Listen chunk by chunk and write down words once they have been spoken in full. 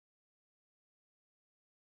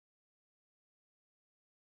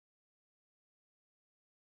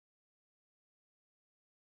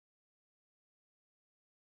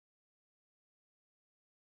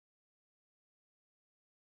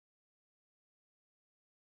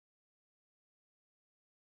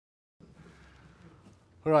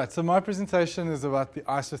All right, so my presentation is about the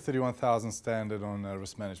ISO 31000 standard on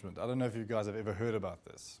risk management. I don't know if you guys have ever heard about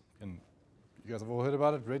this. And you guys have all heard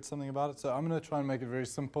about it, read something about it? So I'm going to try and make it very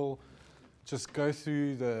simple. Just go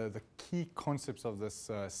through the key concepts of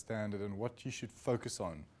this standard and what you should focus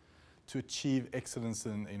on to achieve excellence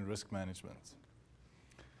in risk management.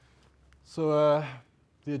 So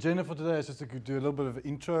the agenda for today is just to do a little bit of an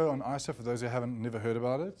intro on ISO for those who haven't never heard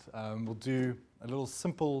about it. We'll do a little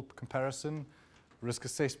simple comparison, risk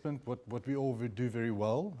assessment, what we all do very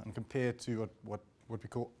well, and compare to what we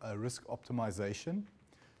call a risk optimization,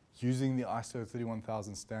 using the ISO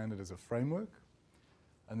 31000 standard as a framework.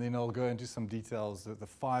 And then I'll go into some details, the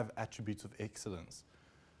 5 attributes of excellence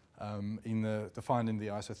defined in the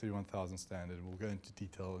ISO 31000 standard. We'll go into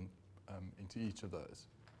detail into each of those.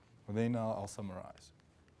 And then I'll summarize.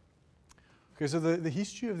 Okay, so the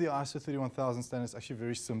history of the ISO 31000 standard is actually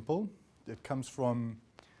very simple. It comes from,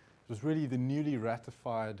 it was really the newly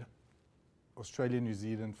ratified Australia-New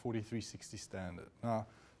Zealand 4360 standard. Now,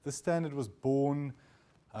 this standard was born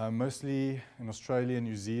mostly in Australia and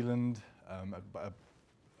New Zealand. A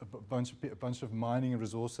bunch of mining and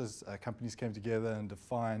resources companies came together and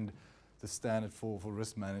defined the standard for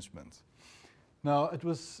risk management. Now,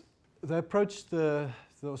 they approached the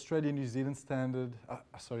Australia-New Zealand standard,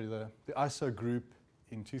 the ISO group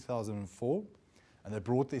in 2004. And they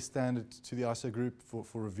brought their standard to the ISO group for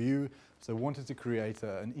review. So they wanted to create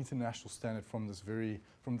an international standard from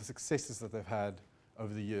the successes that they've had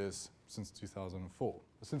over the years since 2004,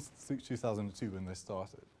 since 2002 when they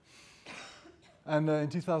started. And in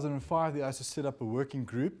 2005, the ISO set up a working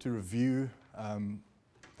group to review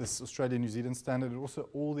this Australia-New Zealand standard and also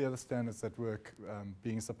all the other standards that were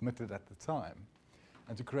being submitted at the time,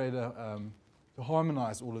 and to create to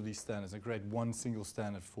harmonize all of these standards and create one single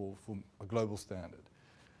standard for a global standard.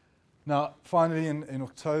 Now, finally, in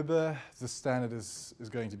October, this standard is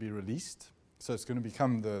going to be released. So it's going to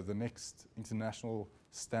become the next international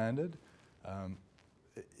standard.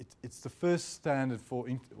 It's the first standard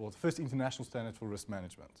the first international standard for risk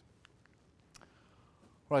management.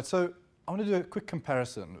 Right, so I want to do a quick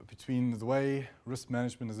comparison between the way risk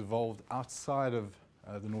management has evolved outside of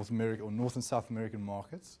the North and South American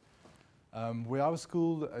markets. Where I was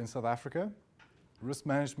schooled in South Africa, risk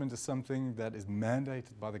management is something that is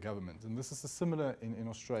mandated by the government, and this is similar in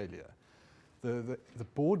Australia. The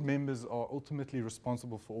board members are ultimately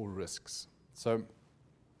responsible for all risks. So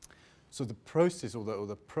the process or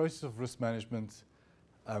the process of risk management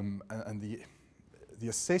and the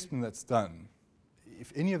assessment that's done,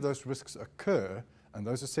 if any of those risks occur and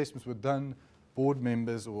those assessments were done, board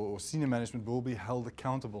members or senior management will be held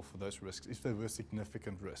accountable for those risks if there were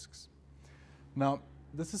significant risks. Now,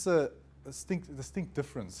 this is a distinct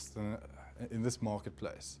difference in this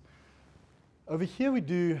marketplace. Over here, we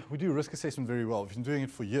do risk assessment very well. We've been doing it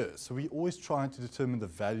for years. So we always try to determine the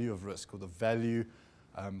value of risk or the value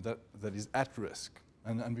that is at risk.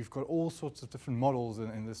 And we've got all sorts of different models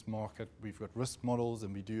in this market. We've got risk models,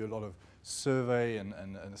 and we do a lot of survey and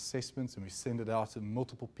assessments, and we send it out to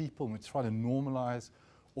multiple people, and we try to normalize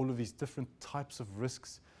all of these different types of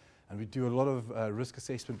risks. And we do a lot of risk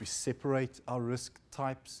assessment. We separate our risk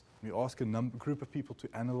types. We ask a group of people to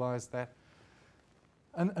analyze that.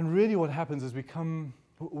 And really what happens is we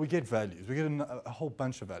get values. We get a whole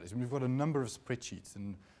bunch of values. And we've got a number of spreadsheets.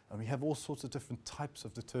 And we have all sorts of different types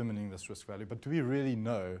of determining this risk value. But do we really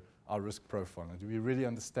know our risk profile? And do we really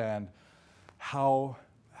understand how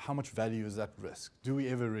much value is at risk? Do we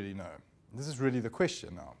ever really know? This is really the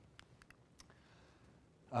question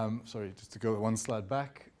now. Sorry, just to go one slide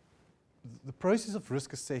back. The process of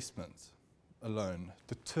risk assessment alone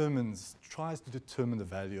tries to determine the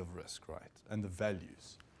value of risk, right, and the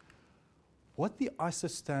values. What the ISO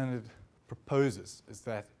standard proposes is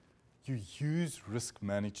that you use risk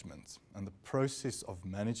management and the process of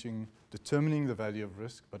determining the value of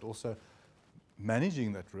risk, but also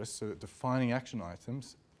managing that risk, so defining action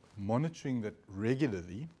items, monitoring that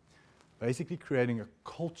regularly, basically creating a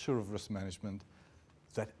culture of risk management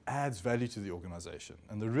that adds value to the organization.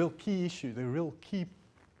 And the real key issue, the real key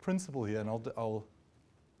principle here, and I'll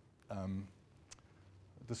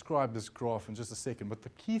describe this graph in just a second, but the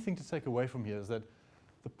key thing to take away from here is that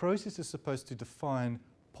the process is supposed to define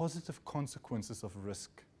positive consequences of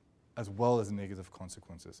risk as well as negative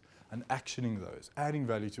consequences, and actioning those, adding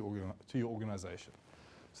value to your organization.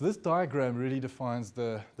 So this diagram really defines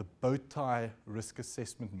the bow tie risk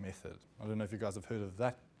assessment method. I don't know if you guys have heard of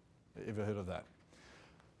that, ever heard of that.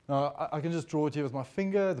 Now, I can just draw it here with my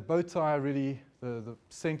finger. The bow tie really, the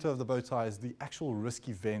center of the bow tie is the actual risk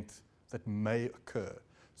event that may occur.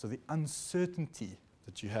 So the uncertainty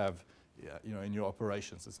that you have in your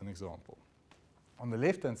operations is an example. On the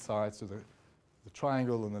left-hand side, so the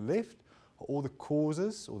triangle on the left, are all the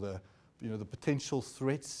causes or the potential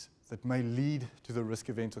threats that may lead to the risk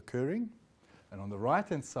event occurring. And on the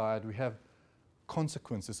right-hand side, we have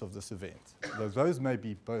consequences of this event. Those may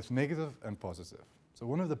be both negative and positive. So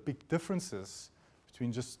one of the big differences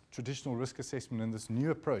between just traditional risk assessment and this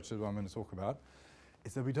new approach that I'm going to talk about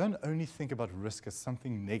is that we don't only think about risk as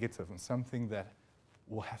something negative and something that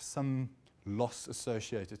will have some loss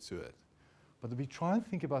associated to it, but that we try and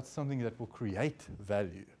think about something that will create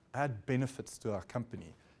value, add benefits to our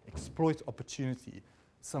company, exploit opportunity,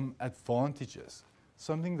 some advantages,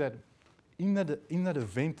 something that in that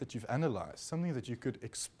event that you've analyzed, something that you could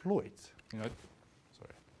exploit,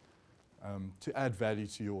 to add value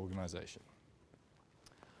to your organization.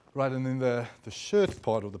 Right, and then the shirt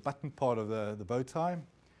part or the button part of the bow tie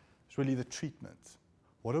is really the treatment.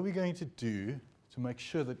 What are we going to do to make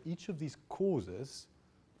sure that each of these causes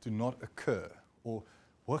do not occur? Or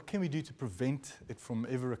what can we do to prevent it from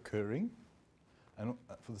ever occurring? And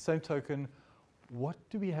for the same token, what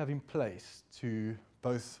do we have in place to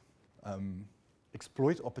both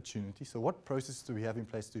exploit opportunity? So what processes do we have in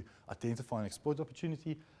place to identify and exploit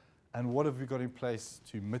opportunity? And what have we got in place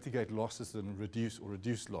to mitigate losses and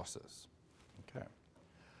reduce losses? Okay.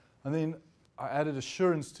 And then I added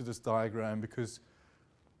assurance to this diagram because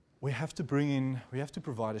we have to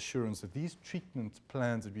provide assurance that these treatment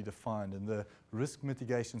plans that we defined and the risk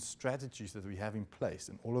mitigation strategies that we have in place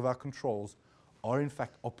and all of our controls are in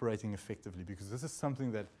fact operating effectively, because this is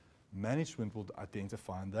something that management will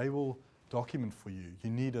identify and they will document for you. You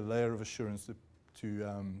need a layer of assurance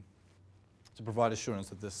to provide assurance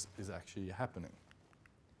that this is actually happening.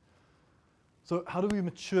 So how do we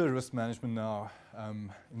mature risk management now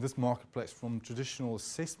in this marketplace from traditional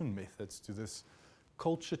assessment methods to this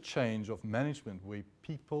culture change of management where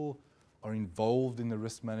people are involved in the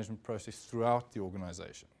risk management process throughout the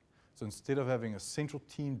organization? So instead of having a central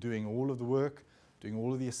team doing all of the work, doing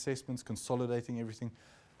all of the assessments, consolidating everything,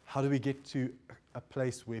 how do we get to a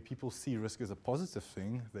place where people see risk as a positive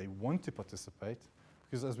thing, they want to participate?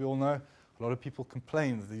 Because as we all know, a lot of people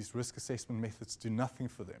complain that these risk assessment methods do nothing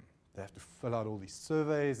for them. They have to fill out all these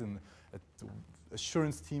surveys, and the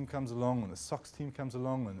assurance team comes along, and the SOX team comes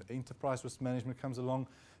along, and the enterprise risk management comes along.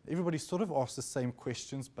 Everybody sort of asks the same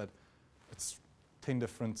questions, but it's 10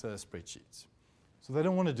 different spreadsheets. So they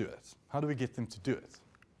don't want to do it. How do we get them to do it?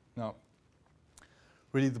 Now,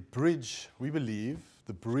 really the bridge, we believe,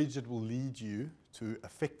 the bridge that will lead you to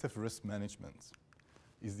effective risk management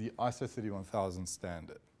is the ISO 31000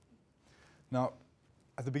 standard. Now,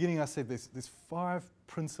 at the beginning I said there's 5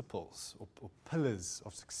 principles or pillars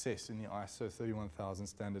of success in the ISO 31000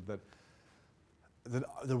 standard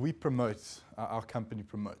that we promote, our company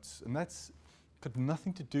promotes. And that's got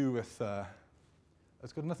nothing to do with the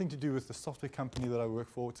software company that I work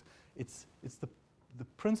for. It's the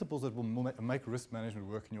principles that will make risk management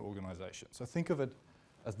work in your organization. So think of it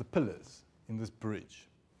as the pillars in this bridge.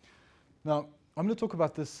 Now, I'm going to talk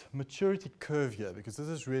about this maturity curve here because this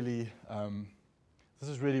is really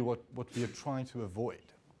what we are trying to avoid.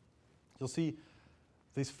 You'll see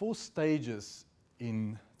there's 4 stages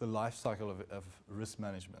in the life cycle of risk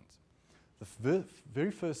management. The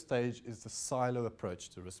very first stage is the silo approach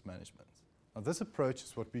to risk management. Now, this approach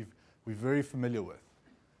is what we're very familiar with.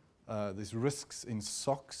 There's risks in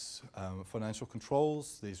SOX, financial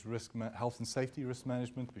controls. There's health and safety risk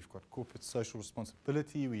management. We've got corporate social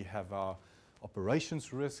responsibility. We have our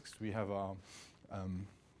operations risks. We have our,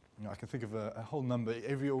 I can think of a whole number.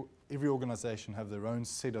 Every organization have their own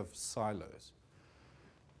set of silos.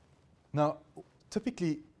 Now,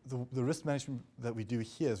 typically, the risk management that we do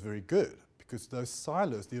here is very good because those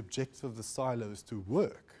silos, the objective of the silo is to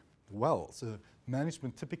work well. So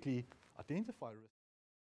management typically identify risk.